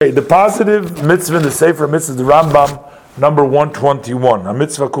The positive mitzvah in the Sefer Mitzvah, the Rambam, number 121, a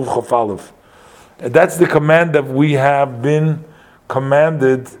mitzvah kuf chaf aleph. That's the command that we have been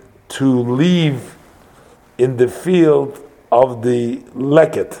commanded to leave in the field of the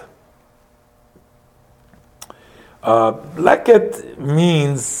leket. Leket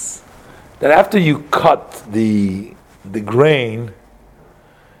means that after you cut the grain,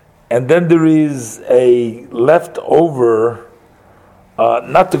 and then there is a leftover.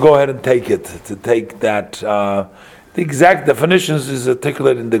 Not to go ahead and take it, to take that. The exact definitions is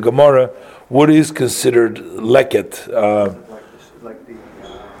articulated in the Gemara. What is considered leket?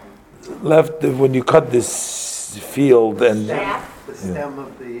 Left when you cut this field and the stem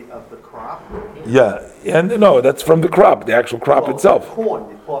of the crop. Yeah, and no, that's from the crop, the actual crop itself.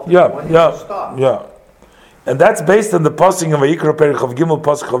 Corn. Yeah. And that's based on the pasuk of Vayikra Perich of Gimel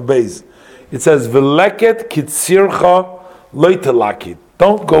pasuk of Beis. It says v'leket kitzircha.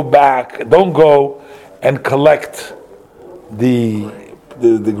 Don't go back. Don't go and collect the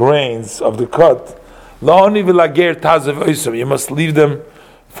grains of the cut. You must leave them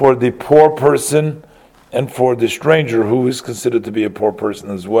for the poor person and for the stranger who is considered to be a poor person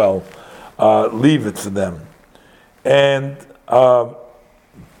as well. Leave it for them. And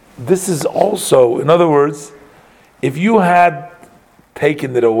this is also, in other words, if you had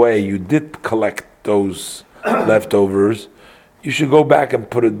taken it away, you did collect those leftovers, you should go back and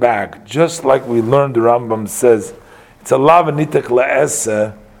put it back. Just like we learned, the Rambam says, it's a lavanitek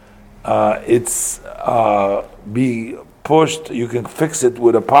la'ese, it's be pushed, you can fix it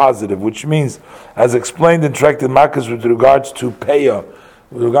with a positive, which means, as explained in Tractate Makkos with regards to peah,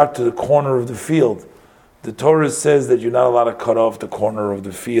 with regard to the corner of the field, the Torah says that you're not allowed to cut off the corner of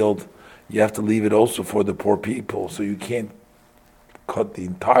the field. You have to leave it also for the poor people, so you can't cut the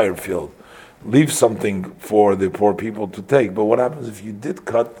entire field. Leave something for the poor people to take. But what happens if you did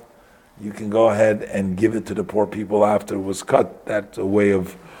cut? You can go ahead and give it to the poor people after it was cut. That's a way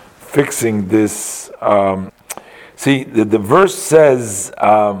of fixing this. See, the verse says,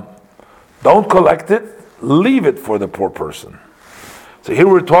 don't collect it, leave it for the poor person. So here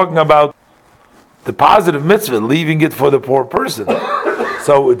we're talking about the positive mitzvah, leaving it for the poor person.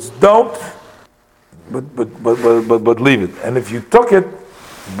 So it's don't, but leave it. And if you took it,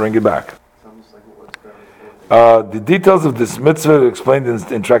 bring it back. The details of this mitzvah are explained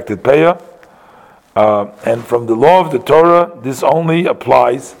in Tractate Peah, and from the law of the Torah, this only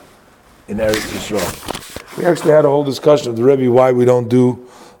applies in Eretz Yisrael. We actually had a whole discussion of the Rebbe why we don't do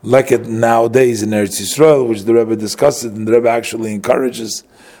leket nowadays in Eretz Yisrael, which the Rebbe discussed it, and the Rebbe actually encourages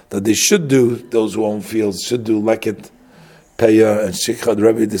that they should do, those who own fields should do leket, Peah, and Shikha. The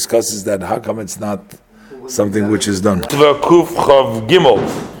Rebbe discusses that, how come it's not something which is done? Kuf Chav Gimel.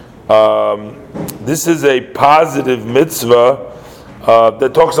 This is a positive mitzvah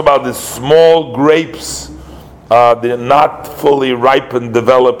that talks about the small grapes, the not fully ripened,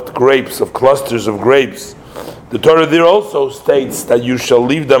 developed grapes, of clusters of grapes. The Torah there also states that you shall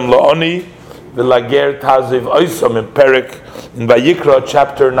leave them la'oni v'lager taziv oisam in Perek, in Vayikra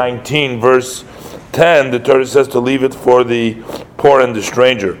chapter 19 verse 10. The Torah says to leave it for the poor and the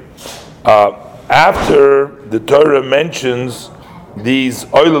stranger. After the Torah mentions these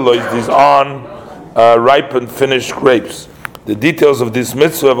oilelois, these ripened, finished grapes. The details of this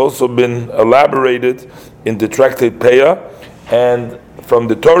mitzvah have also been elaborated in the Tractate Peah, and from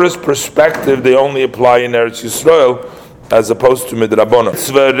the Torah's perspective, they only apply in Eretz Yisrael as opposed to Midrabona.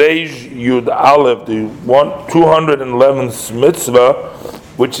 Mitzvah Reish Yud Aleph, the 211th mitzvah,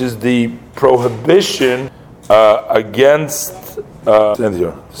 which is the prohibition against.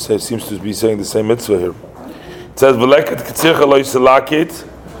 Here, it seems to be saying the same mitzvah here. It says "V'leket k'tzircha lo yisalakit,"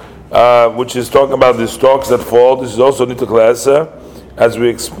 which is talking about the stalks that fall. This is also nituk le'aseh, as we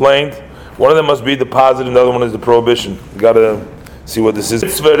explained. One of them must be the positive, the other one is the prohibition. You got to see what this is.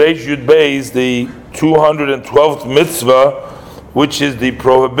 Mitzvah Reish Yud Beis, the 212th mitzvah, which is the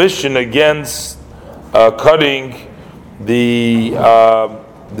prohibition against cutting the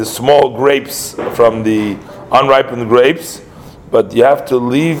small grapes from the unripened grapes, but you have to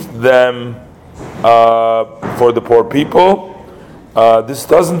leave them for the poor people. This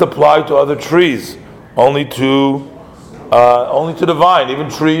doesn't apply to other trees, only to the vine. Even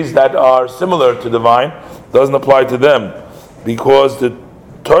trees that are similar to the vine doesn't apply to them, because the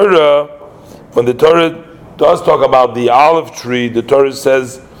Torah, when the Torah does talk about the olive tree, the Torah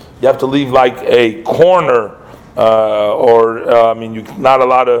says you have to leave like a corner, you're not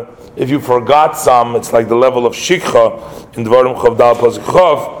allowed to. If you forgot some, it's like the level of shikha in Dvarim Chavdal Pasuk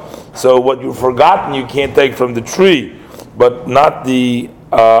Chav. So what you've forgotten, you can't take from the tree, but not the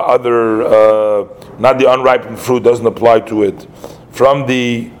not the unripened fruit doesn't apply to it. From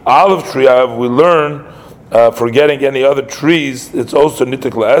the olive tree, we learn forgetting any other trees, it's also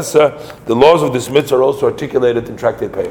nitik la'esa. The laws of this mitzvah are also articulated in Tractate Pei.